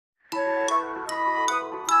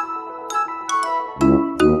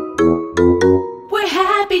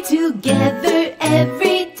we together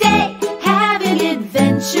every day, having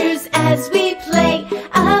adventures as we play.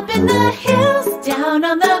 Up in the hills, down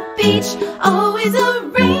on the beach, always a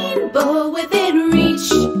rainbow within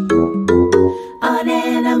reach. On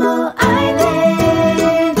Animal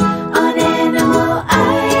Island, on Animal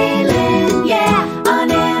Island, yeah.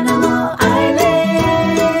 On Animal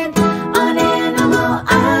Island, on Animal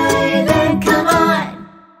Island, come on.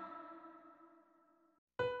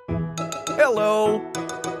 Hello.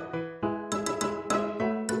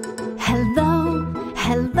 Hello,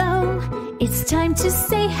 hello, it's time to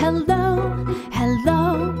say hello.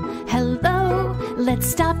 Hello, hello, let's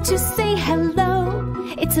stop to say hello.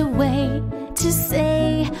 It's a way to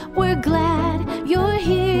say we're glad you're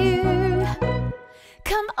here.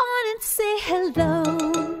 Come on and say hello.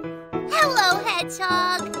 Hello,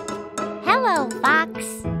 Hedgehog. Hello, Fox.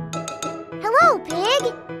 Hello,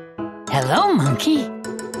 Pig. Hello, Monkey.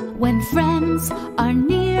 When friends are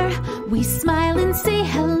near, we smile and say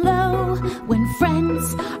hello. When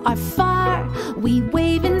friends are far, we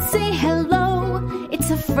wave and say hello.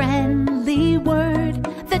 It's a friendly word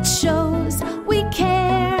that shows we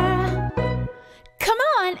care. Come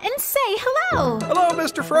on and say hello. Hello,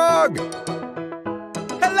 Mr. Frog.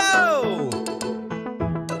 Hello.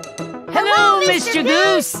 Hello, Mr.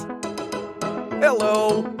 Goose.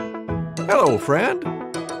 Hello. Hello, friend.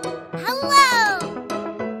 Hello.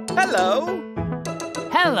 Hello.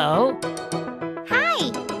 Hello.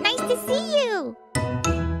 Hi, nice to see you.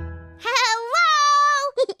 Hello.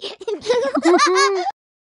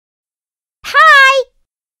 Hi.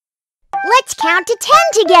 Let's count to 10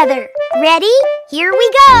 together. Ready? Here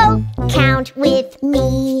we go. Count with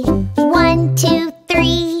me. 1, 2,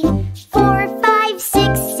 3, 4, 5,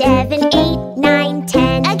 6, 7, 8, 9,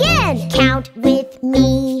 10. Again. Count with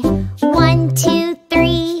me. 1, 2,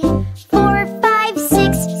 3, 4, 5,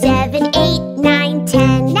 6, 7, 8, 9,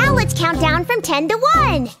 10. Now let's count down from 10 to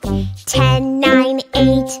 1. 10, 9,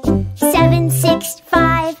 8, 7, 6,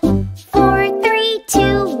 5, 4, 3,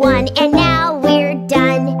 2, 1. And now we're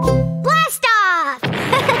done. Blast off!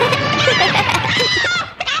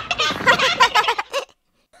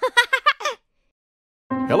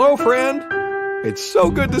 Hello, friend. It's so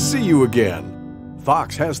good to see you again.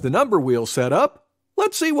 Fox has the number wheel set up.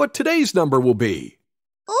 Let's see what today's number will be.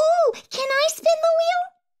 Ooh, can I spin the wheel?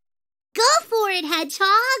 Go for it,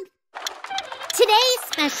 Hedgehog. Today's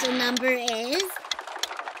special number is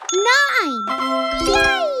 9.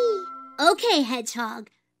 Yay! Okay, Hedgehog.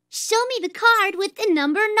 Show me the card with the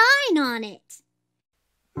number 9 on it.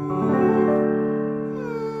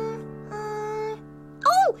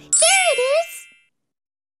 Oh, there it is!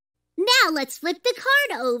 Now let's flip the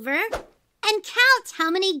card over and count how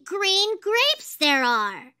many green grapes there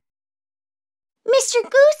are. Mr.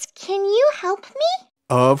 Goose, can you help me?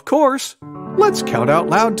 Of course. Let's count out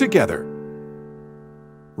loud together.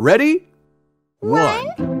 Ready?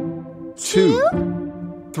 1,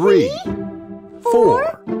 2, 3,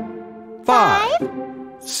 4, 5,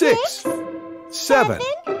 6, 7,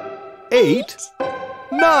 8,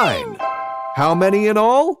 9. How many in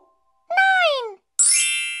all?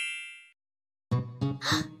 9.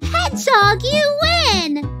 Hedgehog, you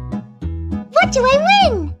win! What do I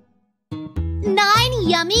win? 9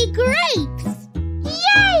 yummy grapes!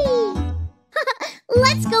 Yay!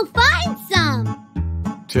 Let's go find some!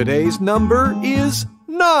 Today's number is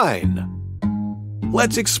 9.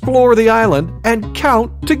 Let's explore the island and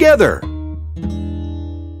count together.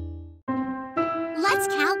 Let's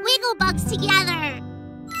count Wigglebugs together.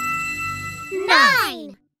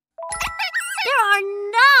 9. There are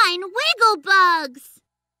 9 Wigglebugs.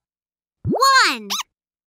 1,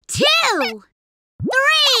 2,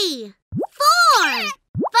 3, 4,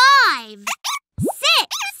 5,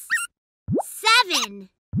 6, 7,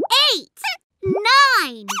 8,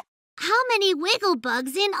 9. How many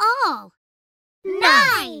Wigglebugs in all?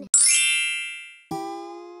 9.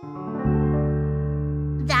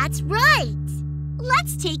 That's right.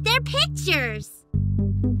 Let's take their pictures.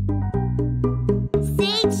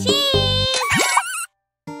 Say cheese!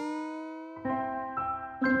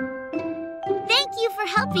 Thank you for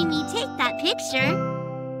helping me take that picture.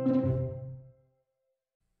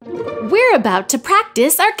 We're about to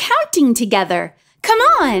practice our counting together. Come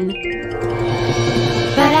on!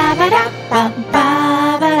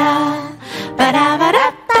 Ba-da-ba-da-ba-ba-ba-da.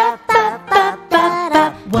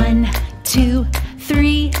 Ba-da-ba-da-ba-ba-ba-ba-ba. 1, 2,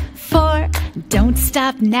 3, 4. Don't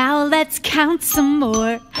stop now, let's count some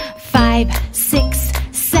more. 5, 6,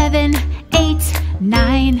 7, 8,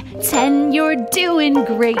 9, 10. You're doing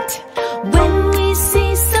great. When we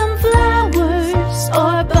see some flowers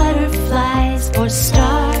or butterflies or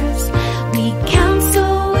stars, we count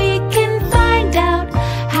so we can find out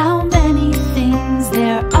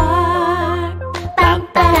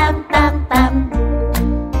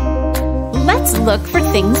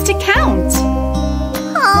count.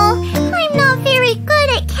 Oh, I'm not very good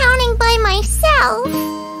at counting by myself.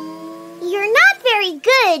 You're not very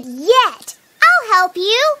good yet. I'll help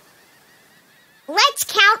you. Let's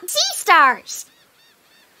count Z-stars.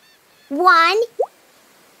 1,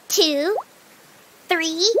 2,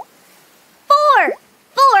 3, 4.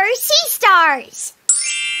 4 C-stars.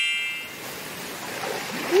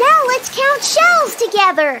 Now let's count shells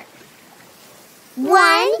together.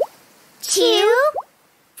 1, 2,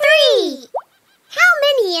 3. How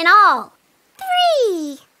many in all?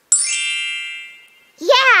 3.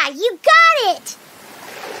 Yeah, you got it.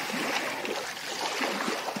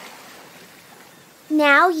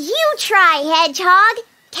 Now you try, Hedgehog.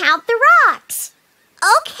 Count the rocks.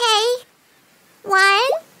 Okay. 1,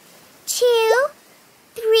 2,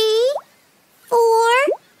 3, 4,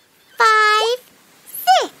 5,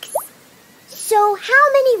 6. So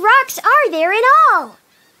how many rocks are there in all?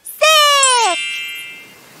 6.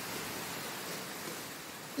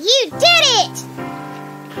 You did it!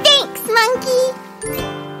 Thanks, Monkey.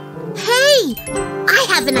 Hey, I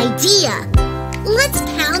have an idea. Let's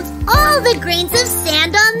count all the grains of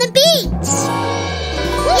sand on the beach.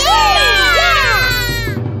 Yeah!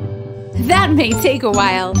 That may take a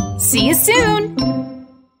while. See you soon.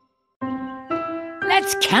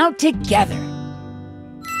 Let's count together.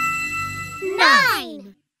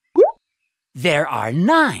 9. There are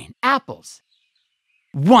 9 apples.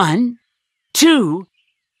 1, 2,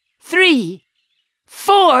 3,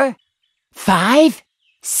 4, 5,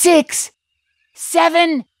 6,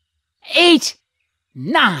 7, 8,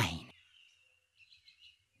 9.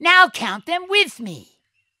 Now count them with me.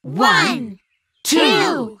 1,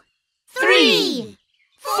 2, 3,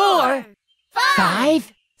 4,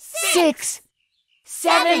 5, 6,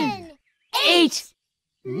 7, 8,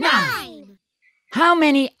 9. How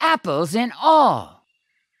many apples in all?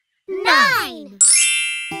 9.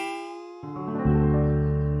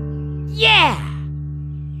 Yeah!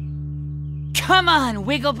 Come on,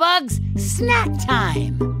 Wigglebugs, snack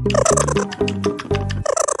time!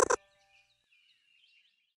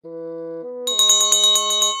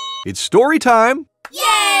 It's story time.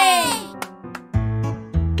 Yay!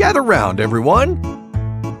 Gather round, everyone.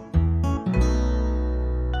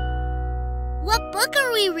 What book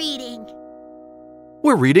are we reading?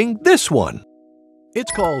 We're reading this one.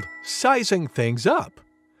 It's called Sizing Things Up.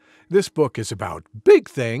 This book is about big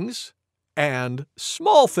things and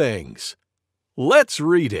small things. Let's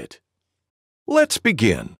read it. Let's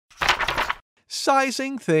begin.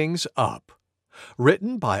 Sizing Things Up.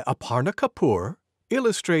 Written by Aparna Kapoor,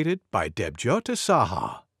 illustrated by Debjyoti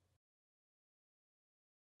Saha.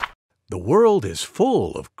 The world is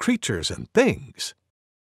full of creatures and things.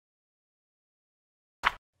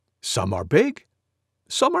 Some are big,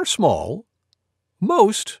 some are small,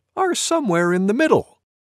 most are somewhere in the middle.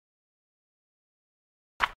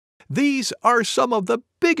 These are some of the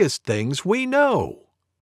biggest things we know.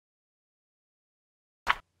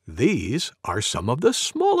 These are some of the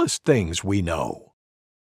smallest things we know.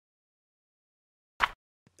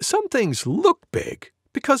 Some things look big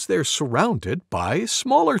because they're surrounded by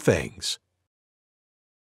smaller things.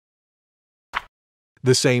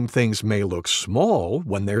 The same things may look small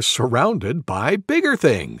when they're surrounded by bigger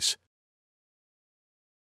things.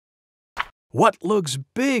 What looks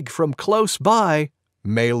big from close by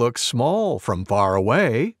may look small from far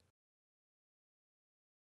away.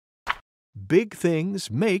 Big things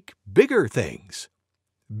make bigger things.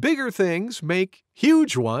 Bigger things make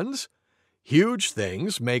huge ones. Huge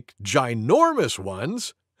things make ginormous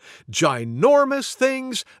ones. Ginormous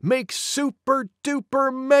things make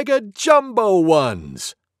super-duper mega-jumbo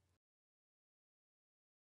ones.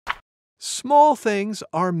 Small things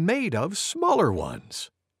are made of smaller ones.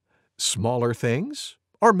 Smaller things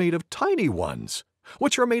are made of tiny ones,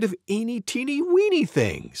 which are made of eeny-teeny-weeny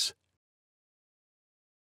things.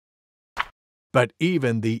 But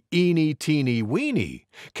even the eeny-teeny-weeny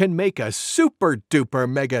can make a super-duper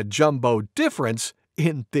mega-jumbo difference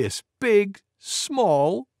in this big,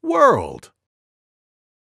 small world.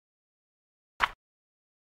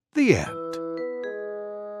 The end.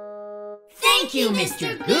 Thank you,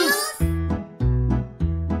 Mr. Goose.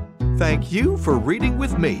 Thank you for reading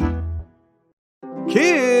with me.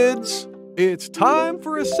 Kids, it's time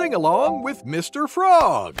for a sing-along with Mr.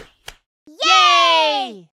 Frog.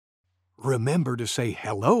 Yay! Remember to say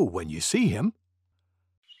hello when you see him.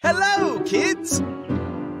 Hello, kids!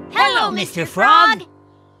 Hello, Mr. Frog.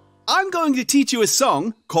 I'm going to teach you a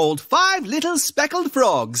song called 5 Little Speckled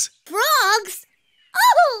Frogs. Frogs?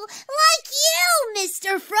 Oh, like you,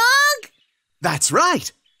 Mr. Frog! That's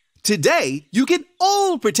right. Today, you can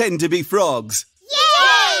all pretend to be frogs.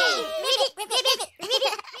 Yay!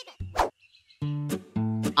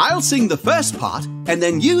 I'll sing the first part, and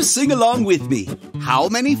then you sing along with me. How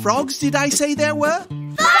many frogs did I say there were?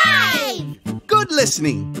 5! Good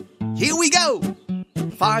listening. Here we go.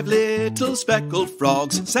 5 little speckled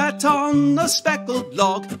frogs sat on a speckled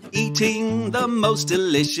log, eating the most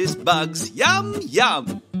delicious bugs. Yum,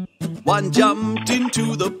 yum! One jumped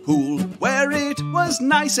into the pool where it was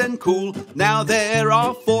nice and cool. Now there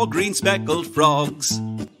are 4 green speckled frogs.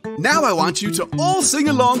 Now I want you to all sing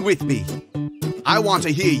along with me. I want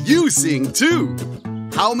to hear you sing too.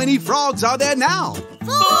 How many frogs are there now?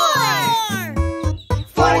 4!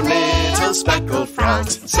 4 little speckled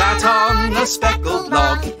frogs sat on a speckled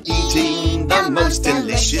log, eating the most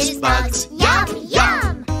delicious bugs. Yum,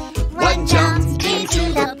 yum! One jumped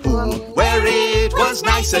into the pool where it was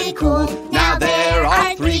nice and cool. Now there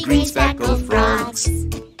are 3 green speckled frogs.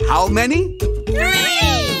 How many? 3!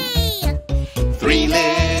 3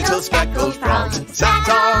 little speckled frogs sat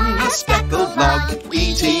on a speckled log,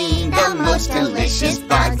 eating the most delicious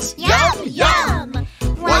bugs. Yum, yum!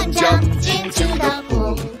 One jumped into the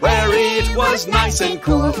pool where it was nice and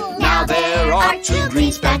cool. Now there are 2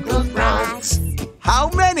 green speckled frogs. How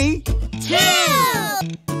many? 2!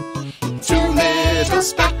 2 little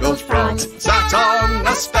speckled frogs sat on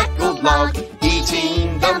a speckled log,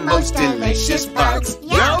 eating the most delicious bugs.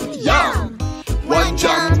 Yum, yum! One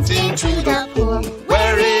jumped into the pool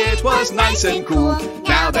where it was nice and cool.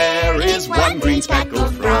 Now there is 1 green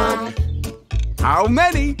speckled frog. How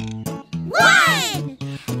many? 1!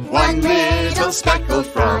 1 little speckled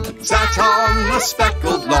frog sat on a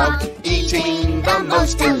speckled log, eating the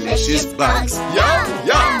most delicious bugs. Yum,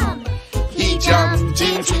 yum! He jumped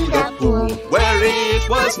into the pool where it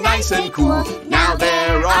was nice and cool. Now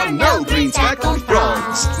there are no green speckled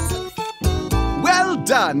frogs. Well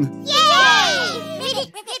done! Yay!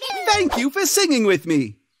 Thank you for singing with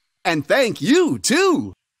me. And thank you,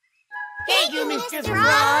 too. Thank you, Mr.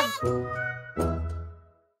 Frog.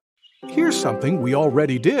 Here's something we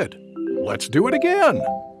already did. Let's do it again.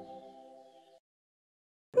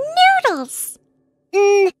 Noodles.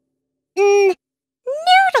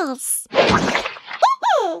 Noodles.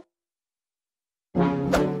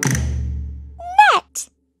 Net.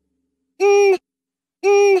 Net.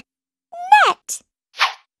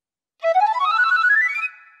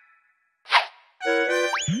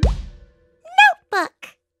 Notebook.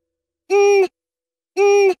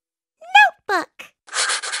 Notebook.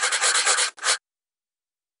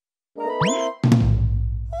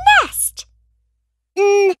 Nest.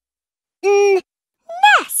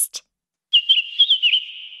 Nest.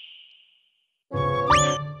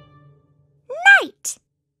 Night.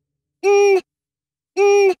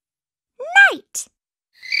 Night.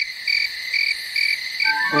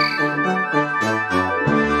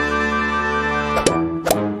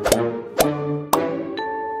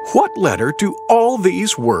 What letter do all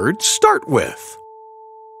these words start with?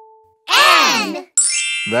 N.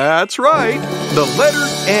 That's right, the letter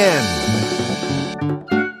N.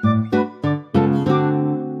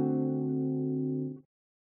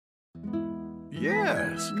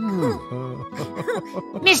 Yes.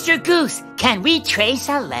 Mr. Goose, can we trace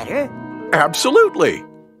a letter? Absolutely.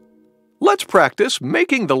 Let's practice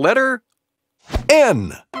making the letter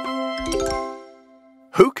N.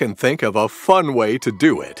 Who can think of a fun way to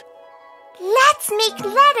do it? Let's make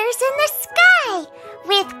letters in the sky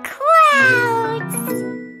with clouds.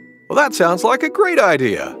 Well, that sounds like a great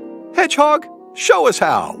idea. Hedgehog, show us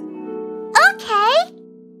how. Okay.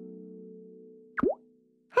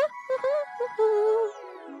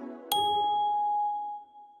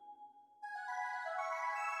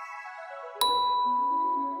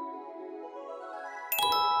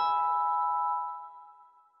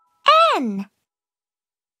 N.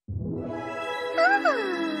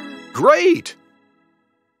 Great!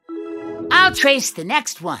 I'll trace the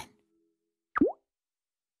next one.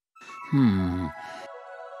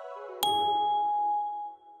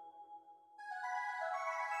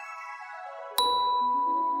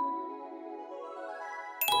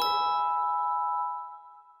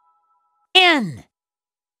 N.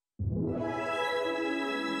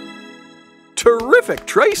 Terrific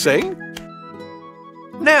tracing!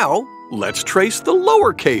 Now, let's trace the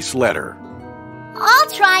lowercase letter. I'll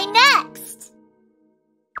try next.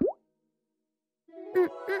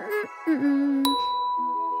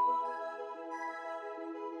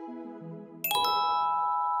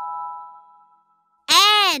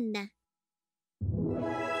 N.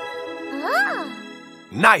 Oh.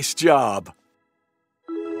 Nice job!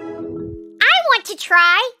 I want to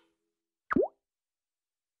try.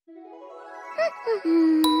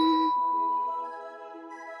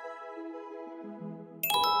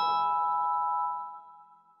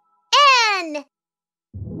 N.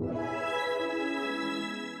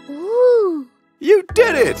 You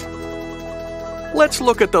did it! Let's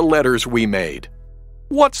look at the letters we made.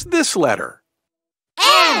 What's this letter?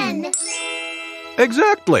 N.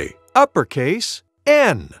 Exactly, uppercase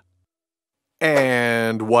N.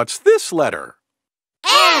 And what's this letter?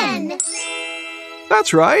 N.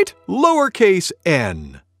 That's right, lowercase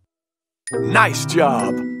n. Nice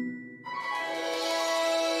job!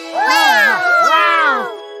 Wow!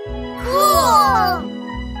 Cool!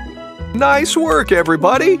 Nice work,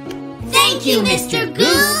 everybody! Thank you, Mr.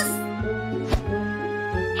 Goose!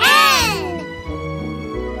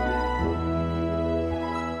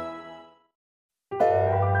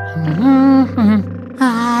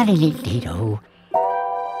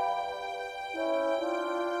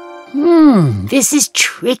 This is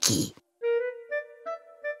tricky.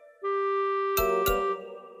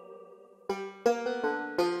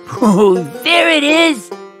 Oh, there it is!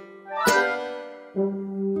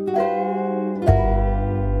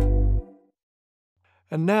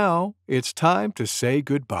 And now it's time to say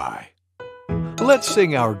goodbye. Let's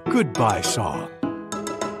sing our goodbye song.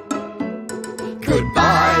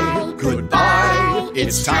 Goodbye, goodbye,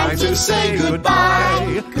 it's time to say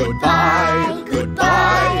goodbye. Goodbye,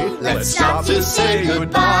 goodbye, let's stop to say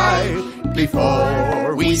goodbye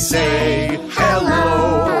before we say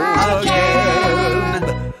hello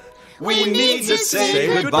again. We need to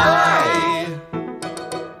say goodbye.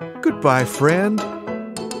 Goodbye, friend.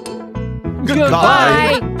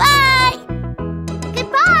 Goodbye. Bye!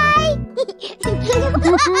 Goodbye!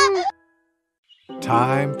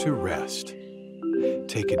 Time to rest.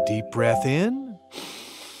 Take a deep breath in.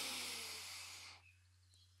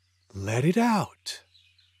 Let it out.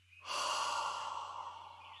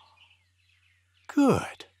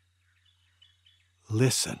 Good.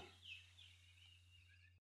 Listen.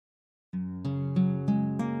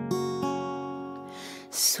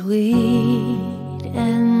 Sweet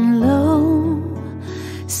and low,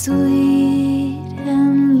 sweet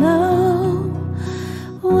and low,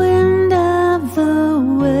 wind of the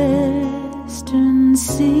western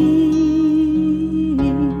sea.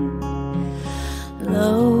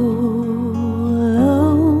 Low,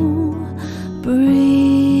 low,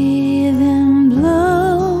 breathe and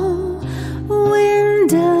blow,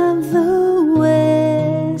 wind of the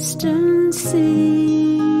western sea.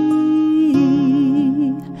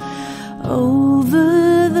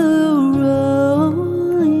 Over the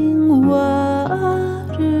rolling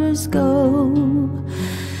waters go,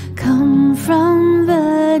 come from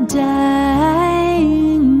the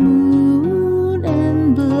dying moon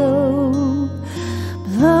and blow,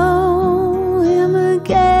 blow him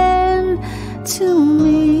again to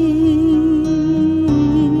me.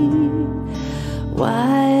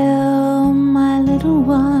 While my little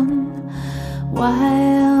one,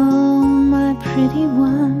 while my pretty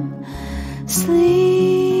one sleeps.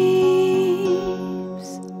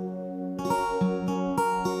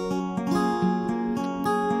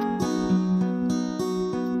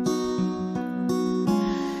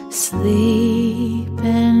 Sleep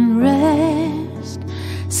and rest,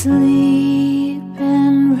 sleep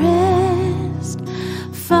and rest.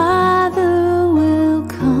 Father will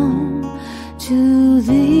come to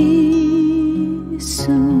thee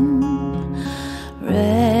soon.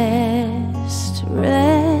 Rest,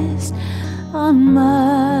 rest on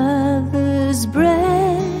mother's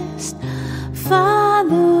breast.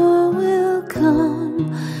 Father will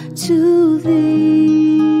come to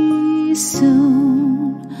thee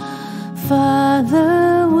soon.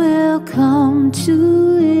 Father will come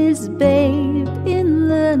to his babe in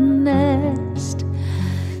the nest.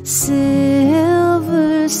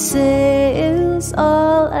 Silver sails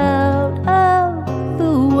all out of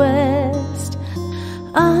the west.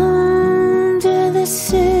 Under the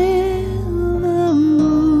silver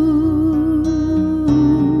moon.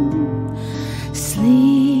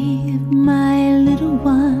 Sleep, my little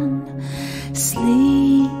one.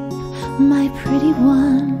 Sleep, my pretty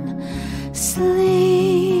one. Sleep.